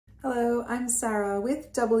Hello, I'm Sarah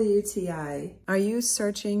with WTI. Are you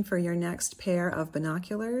searching for your next pair of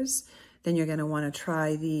binoculars? Then you're going to want to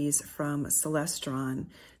try these from Celestron.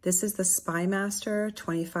 This is the SkyMaster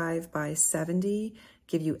 25x70.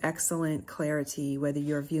 Give you excellent clarity whether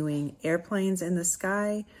you're viewing airplanes in the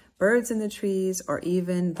sky, birds in the trees, or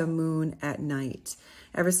even the moon at night.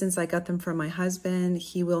 Ever since I got them from my husband,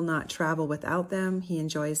 he will not travel without them. He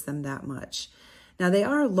enjoys them that much. Now they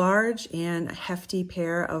are a large and hefty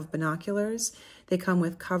pair of binoculars. They come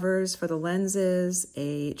with covers for the lenses,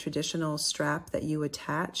 a traditional strap that you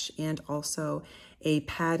attach, and also a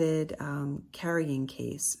padded carrying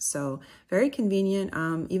case. So very convenient,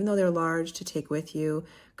 even though they're large, to take with you.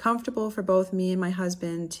 Comfortable for both me and my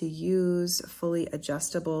husband to use, fully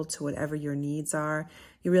adjustable to whatever your needs are.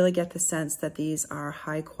 You really get the sense that these are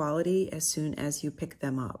high quality as soon as you pick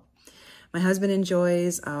them up. My husband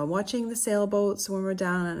enjoys watching the sailboats when we're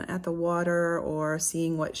down at the water or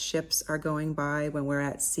seeing what ships are going by when we're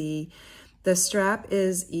at sea. The strap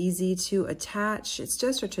is easy to attach. It's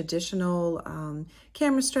just a traditional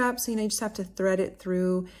camera strap, so you just have to thread it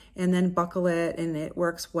through and then buckle it, and it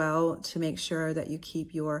works well to make sure that you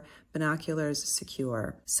keep your binoculars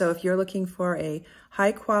secure. So if you're looking for a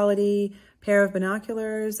high quality pair of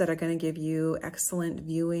binoculars that are going to give you excellent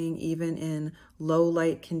viewing even in low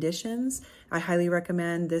light conditions, I highly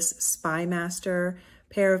recommend this SkyMaster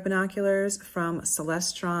pair of binoculars from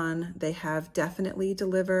Celestron. They have definitely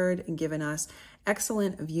delivered and given us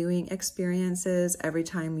excellent viewing experiences every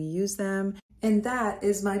time we use them. And that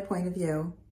is my point of view.